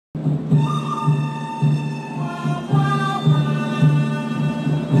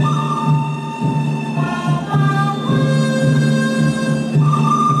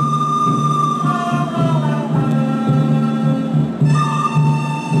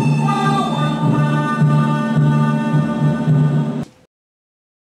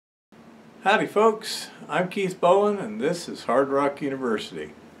Howdy folks, I'm Keith Bowen and this is Hard Rock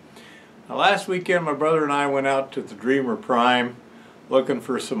University. Now, last weekend my brother and I went out to the Dreamer Prime looking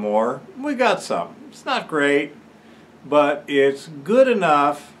for some more. We got some. It's not great, but it's good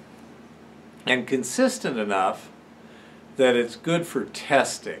enough and consistent enough that it's good for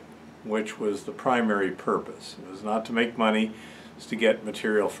testing, which was the primary purpose. It was not to make money, it's to get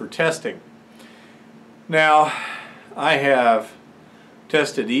material for testing. Now, I have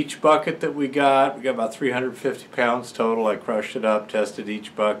tested each bucket that we got about 350 pounds total. I crushed it up, tested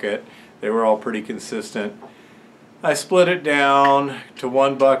each bucket. They were all pretty consistent. I split it down to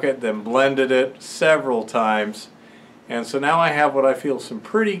one bucket, then blended it several times. And so now I have what I feel some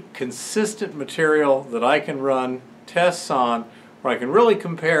pretty consistent material that I can run tests on, where I can really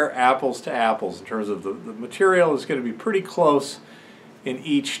compare apples to apples in terms of the material is going to be pretty close in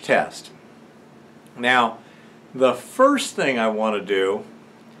each test. Now, the first thing I want to do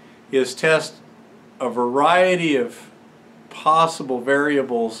is test a variety of possible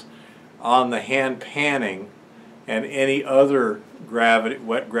variables on the hand panning and any other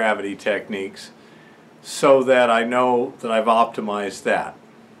wet gravity techniques so that I know that I've optimized that.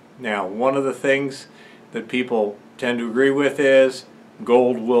 Now, one of the things that people tend to agree with is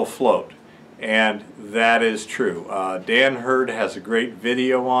gold will float, and that is true. Dan Hurd has a great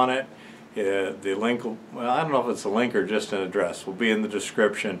video on it. The link, well, I don't know if it's a link or just an address, will be in the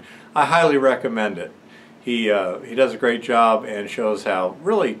description. I highly recommend it. He does a great job and shows how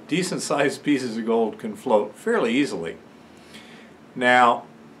really decent sized pieces of gold can float fairly easily. Now,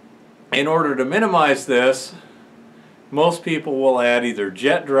 in order to minimize this, most people will add either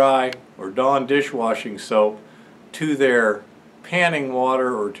jet dry or Dawn dishwashing soap to their panning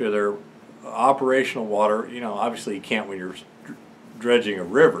water or to their operational water. You know, obviously you can't when you're dredging a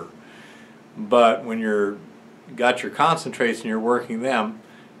river. But when you're got your concentrates and you're working them,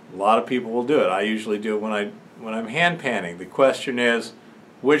 a lot of people will do it. I usually do it when I'm hand panning. The question is,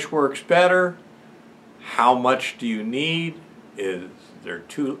 which works better? How much do you need?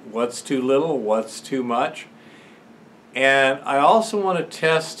 What's too little? What's too much? And I also want to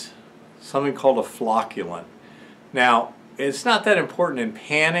test something called a flocculant. Now, it's not that important in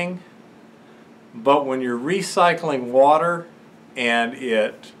panning, but when you're recycling water and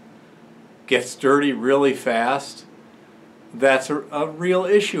it gets dirty really fast, that's a real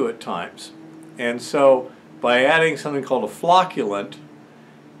issue at times. And so by adding something called a flocculant,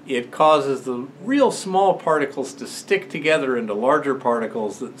 it causes the real small particles to stick together into larger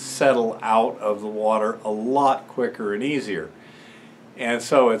particles that settle out of the water a lot quicker and easier. And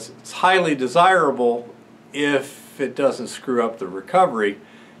so it's highly desirable if it doesn't screw up the recovery.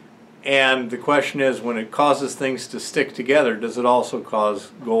 And the question is, when it causes things to stick together, does it also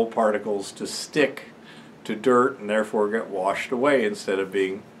cause gold particles to stick to dirt and therefore get washed away instead of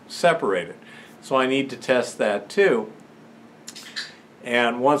being separated? So I need to test that too.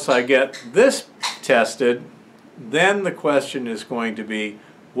 And once I get this tested, then the question is going to be,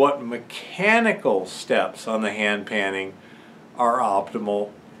 what mechanical steps on the hand panning are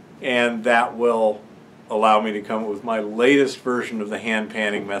optimal, and that will allow me to come up with my latest version of the hand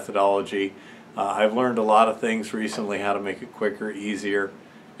panning methodology. I've learned a lot of things recently, how to make it quicker, easier,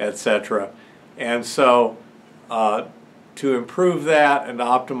 etc. And so to improve that and to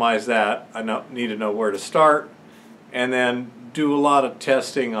optimize that, I need to know where to start, and then do a lot of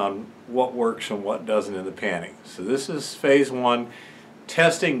testing on what works and what doesn't in the panning. So this is phase one,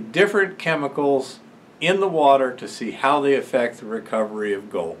 testing different chemicals in the water to see how they affect the recovery of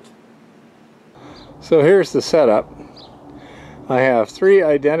gold. So here's the setup. I have three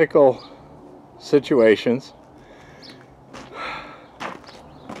identical situations.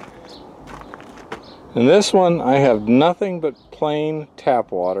 In this one I have nothing but plain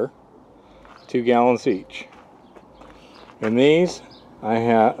tap water, 2 gallons each. In these I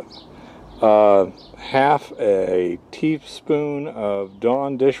have half a teaspoon of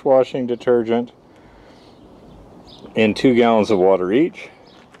Dawn dishwashing detergent in 2 gallons of water each.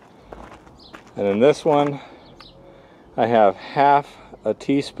 And in this one, I have half a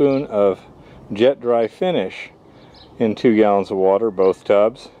teaspoon of jet dry finish in 2 gallons of water, both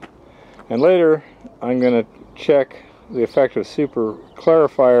tubs. And later, I'm going to check the effect of Super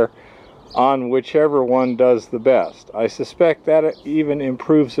Clarifier on whichever one does the best. I suspect that even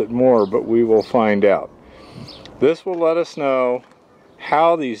improves it more, but we will find out. This will let us know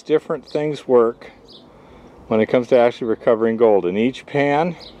how these different things work when it comes to actually recovering gold. In each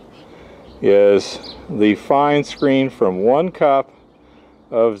pan is the fine screen from 1 cup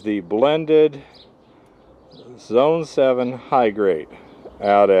of the blended Zone 7 high grade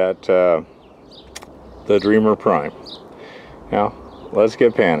out at the Dreamer Prime. Now, let's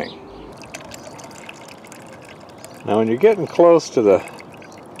get panning. Now when you're getting close to the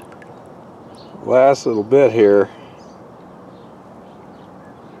last little bit here,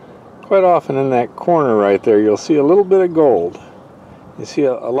 quite often in that corner right there, you'll see a little bit of gold. You see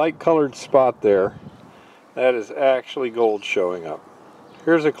a light colored spot there. That is actually gold showing up.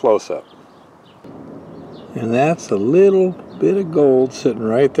 Here's a close-up. And that's a little bit of gold sitting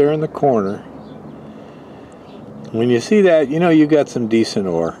right there in the corner. When you see that, you know you got some decent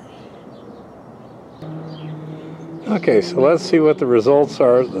ore. Okay, so let's see what the results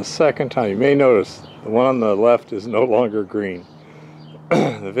are the second time. You may notice the one on the left is no longer green.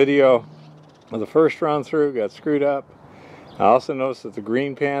 The video of the first run through got screwed up. I also noticed that the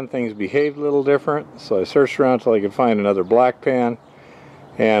green pan, things behaved a little different, so I searched around until I could find another black pan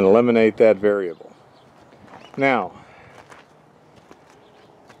and eliminate that variable. Now,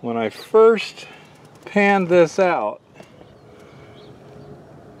 when I first panned this out,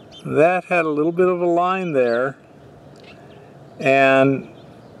 that had a little bit of a line there, and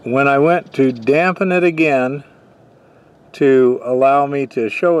when I went to dampen it again to allow me to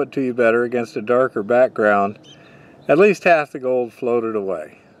show it to you better against a darker background, at least half the gold floated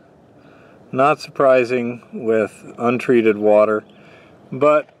away. Not surprising with untreated water,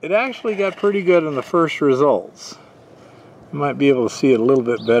 but it actually got pretty good in the first results. You might be able to see it a little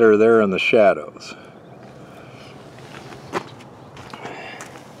bit better there in the shadows.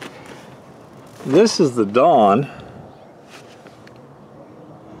 This is the Dawn,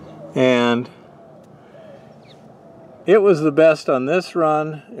 and it was the best on this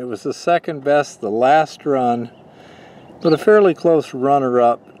run. It was the second best the last run, but a fairly close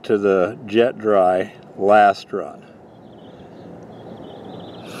runner-up to the Jet Dry last run.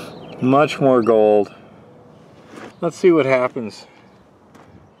 Much more gold. Let's see what happens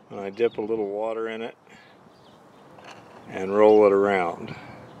when I dip a little water in it and roll it around.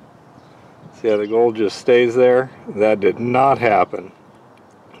 See how the gold just stays there? That did not happen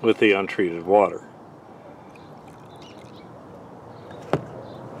with the untreated water.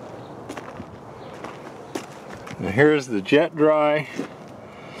 Now here's the Jet Dry.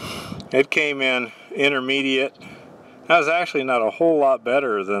 It came in intermediate. That was actually not a whole lot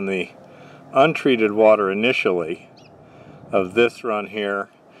better than the untreated water initially of this run here.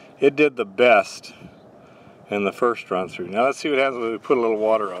 It did the best in the first run through. Now let's see what happens when we put a little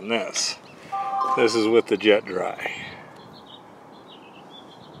water on this. This is with the Jet Dry.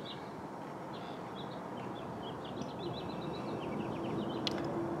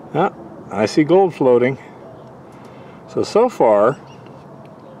 Ah, I see gold floating. So far,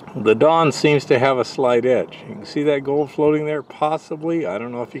 the Dawn seems to have a slight edge. You can see that gold floating there, possibly. I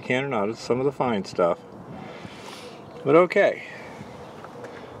don't know if you can or not. It's some of the fine stuff. But okay.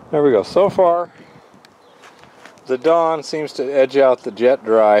 There we go. So far, the Dawn seems to edge out the Jet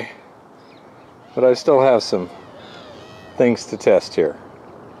Dry. But I still have some things to test here.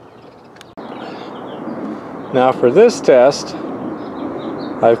 Now for this test,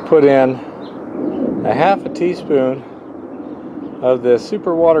 I've put in a half a teaspoon of the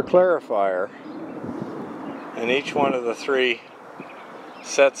Super Water Clarifier in each one of the 3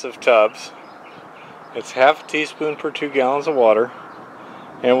 sets of tubs. It's half a teaspoon per 2 gallons of water,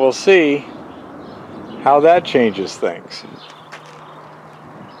 and we'll see how that changes things.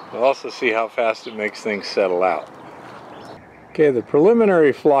 We'll also see how fast it makes things settle out. Okay, the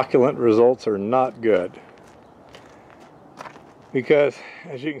preliminary flocculant results are not good, because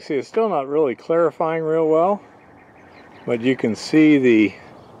as you can see, it's still not really clarifying real well. But you can see the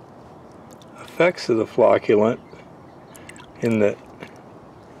effects of the flocculant in that.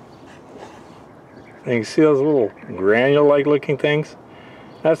 You can see those little granule-like looking things.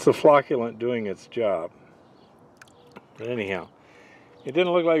 That's the flocculant doing its job. But anyhow, it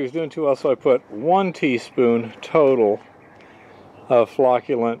didn't look like it was doing too well, so I put 1 teaspoon total of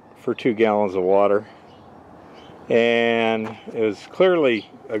flocculant for 2 gallons of water. And it was clearly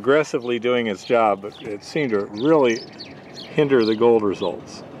aggressively doing its job, but it seemed to really hinder the gold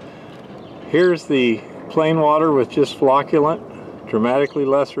results. Here's the plain water with just flocculant, dramatically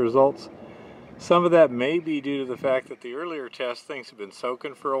less results. Some of that may be due to the fact that the earlier test things have been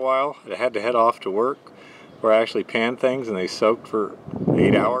soaking for a while. I had to head off to work where I actually panned things and they soaked for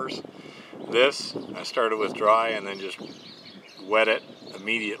 8 hours. This, I started with dry and then just wet it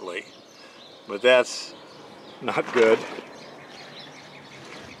immediately. But that's not good.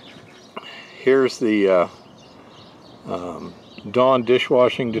 Here's the Dawn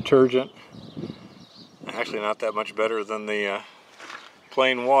dishwashing detergent. Actually not that much better than the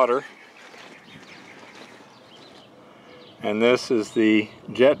plain water. And this is the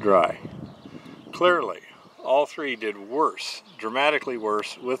Jet Dry. Clearly all three did worse, dramatically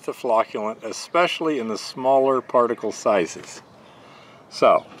worse, with the flocculant, especially in the smaller particle sizes.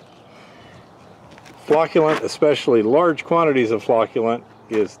 So, flocculant, especially large quantities of flocculant,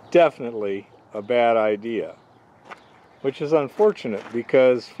 is definitely a bad idea, which is unfortunate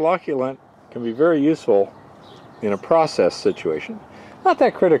because flocculant can be very useful in a process situation. Not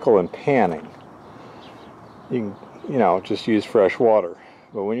that critical in panning. You can, just use fresh water.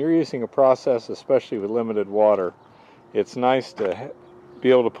 But when you're using a process, especially with limited water, it's nice to be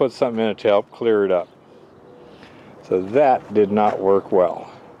able to put something in it to help clear it up. So that did not work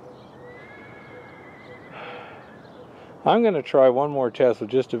well. I'm going to try one more test with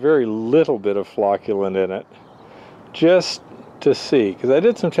just a very little bit of flocculant in it, just to see, because I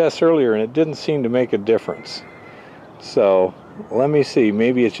did some tests earlier and it didn't seem to make a difference. So let me see,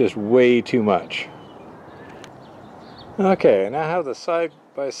 maybe it's just way too much. Okay, now I have the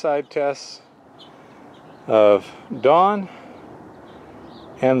side-by-side tests of Dawn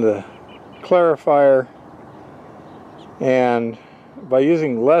and the clarifier, and by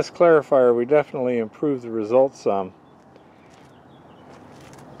using less clarifier we definitely improved the results some.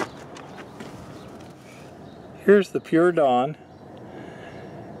 Here's the pure Dawn,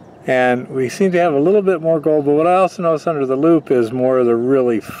 and we seem to have a little bit more gold, but what I also notice under the loop is more of the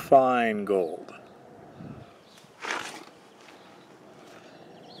really fine gold.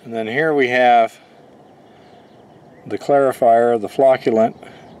 And then here we have the clarifier, the flocculant,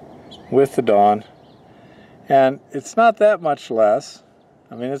 with the Dawn, and it's not that much less.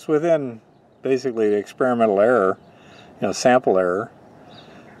 I mean, it's within basically the experimental error, sample error,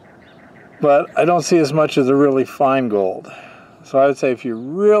 but I don't see as much of the really fine gold. So I would say if you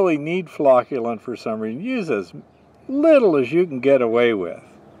really need flocculant for some reason, use as little as you can get away with.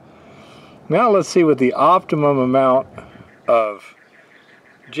 Now let's see what the optimum amount of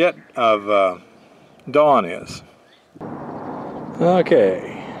Dawn is.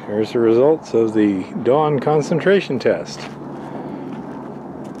 Okay, here's the results of the Dawn concentration test.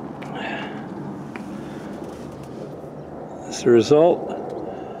 This is the result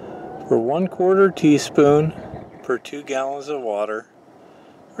for 1/4 teaspoon per 2 gallons of water,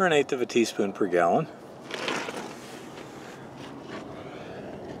 or 1/8 of a teaspoon per gallon.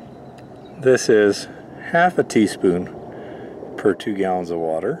 This is 1/2 teaspoon per 2 gallons of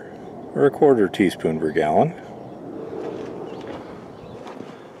water, or 1/4 teaspoon per gallon.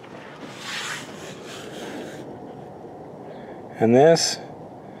 And this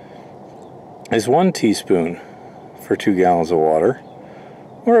is 1 teaspoon for 2 gallons of water,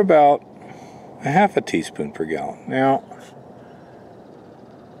 or about 1/2 teaspoon per gallon. Now,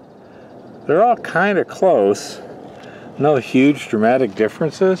 they're all kind of close, no huge dramatic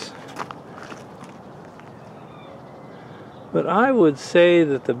differences. But I would say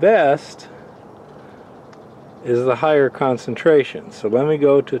that the best is the higher concentration. So let me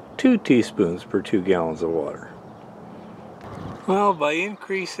go to 2 teaspoons per 2 gallons of water. Well, by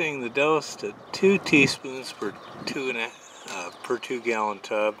increasing the dose to 2 teaspoons per 2 gallon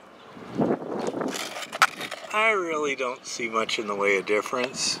tub, I really don't see much in the way of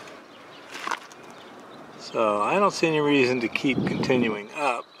difference. So I don't see any reason to keep continuing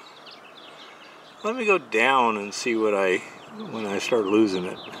up. Let me go down and see when I start losing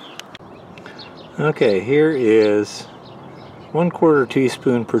it. Okay, here is 1/4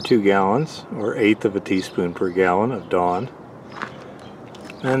 teaspoon per 2 gallons, or 1/8 of a teaspoon per gallon of Dawn.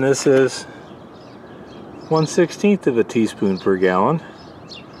 And this is 1/16 of a teaspoon per gallon.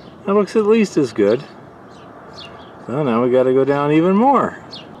 That looks at least as good. So now we got to go down even more.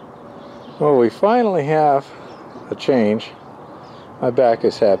 Well, we finally have a change. My back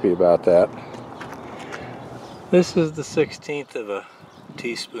is happy about that. This is the 1/16 of a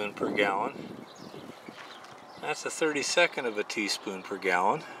teaspoon per gallon. That's a 32nd of a teaspoon per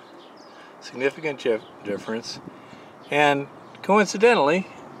gallon. Significant difference. And coincidentally,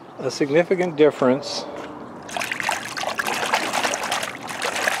 a significant difference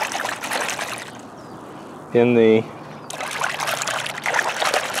in the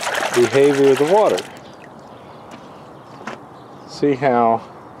behavior of the water. See how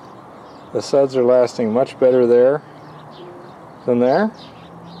the suds are lasting much better there than there?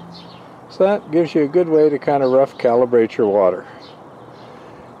 So that gives you a good way to kind of rough calibrate your water.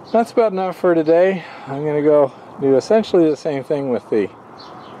 That's about enough for today. I'm going to go do essentially the same thing with the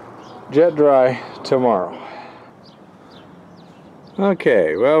jet dry tomorrow.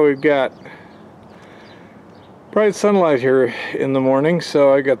 Okay, well, we've got bright sunlight here in the morning,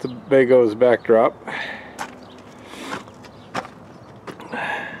 so I got the Bago as backdrop.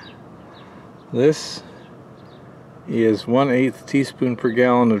 This is 1/8 teaspoon per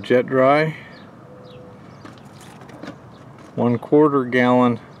gallon of jet dry. 1/4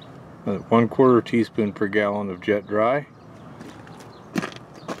 gallon, 1/4 teaspoon per gallon of jet dry,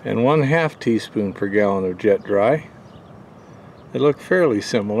 and 1/2 teaspoon per gallon of jet dry. They look fairly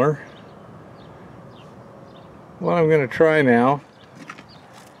similar. What I'm going to try now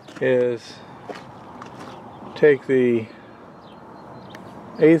is take the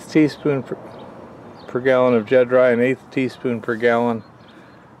 1/8 teaspoon per gallon of jet dry and 1/8 teaspoon per gallon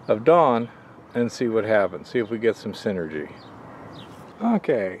of Dawn and see what happens. See if we get some synergy.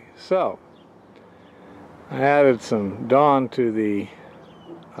 Okay, so I added some Dawn to the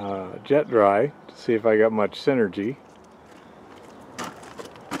jet dry to see if I got much synergy.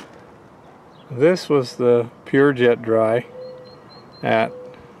 This was the pure jet dry at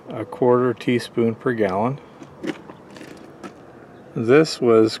 1/4 teaspoon per gallon. This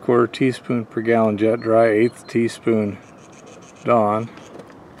was 1/4 teaspoon per gallon jet dry, 1/8 teaspoon Dawn.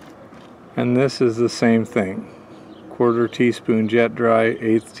 And this is the same thing. 1/4 teaspoon jet dry,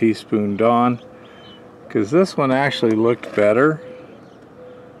 1/8 teaspoon Dawn. Because this one actually looked better,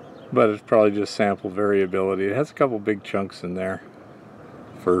 but it's probably just sample variability. It has a couple big chunks in there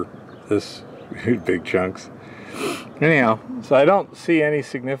for this big chunks. Anyhow, so I don't see any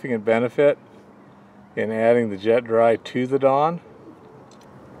significant benefit in adding the jet dry to the Dawn.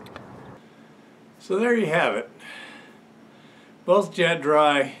 So there you have it. Both jet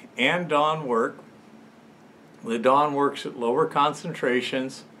dry and Dawn work. The Dawn works at lower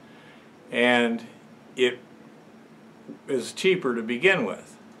concentrations and it is cheaper to begin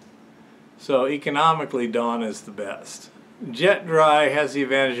with. So economically, Dawn is the best. Jet dry has the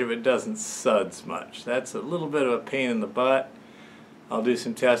advantage of it doesn't suds much. That's a little bit of a pain in the butt. I'll do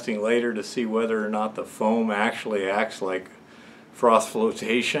some testing later to see whether or not the foam actually acts like froth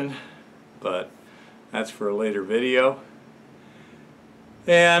flotation, but that's for a later video.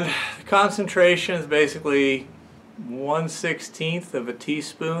 And the concentration is basically 1/16 of a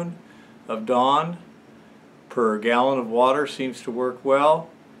teaspoon of Dawn per gallon of water. Seems to work well.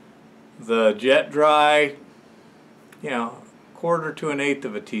 The jet dry, 1/4 to 1/8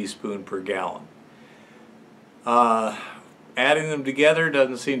 of a teaspoon per gallon. Adding them together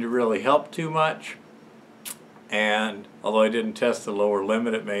doesn't seem to really help too much, and although I didn't test the lower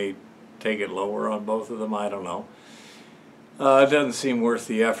limit, it may take it lower on both of them, I don't know. It doesn't seem worth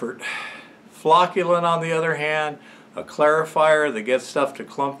the effort. Flocculant, on the other hand, a clarifier that gets stuff to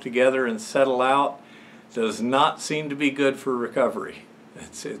clump together and settle out, does not seem to be good for recovery.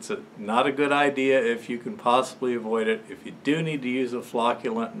 It's not a good idea if you can possibly avoid it. If you do need to use a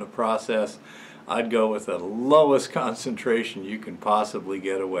flocculant in the process, I'd go with the lowest concentration you can possibly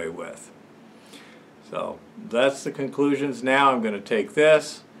get away with. So that's the conclusions. Now I'm going to take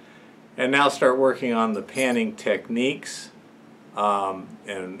this and now start working on the panning techniques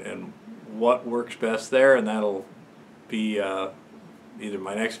and what works best there, and that'll be either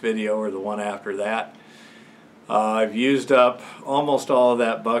my next video or the one after that. I've used up almost all of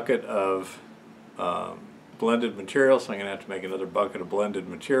that bucket of blended material, so I'm going to have to make another bucket of blended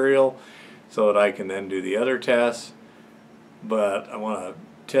material so that I can then do the other tests. But I want to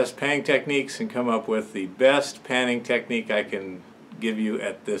test panning techniques and come up with the best panning technique I can give you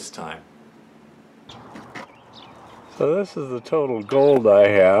at this time. So this is the total gold I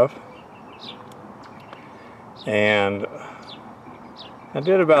have, and I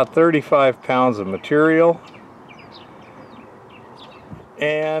did about 35 pounds of material.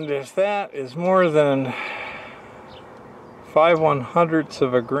 And if that is more than 5/100ths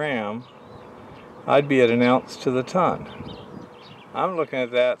of a gram, I'd be at an ounce to the ton. I'm looking at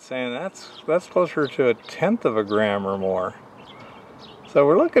that saying that's closer to 1/10 of a gram or more. So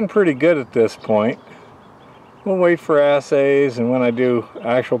we're looking pretty good at this point. We'll wait for assays and when I do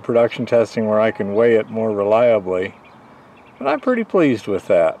actual production testing where I can weigh it more reliably. But I'm pretty pleased with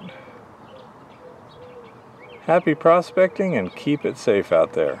that. Happy prospecting and keep it safe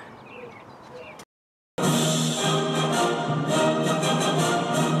out there.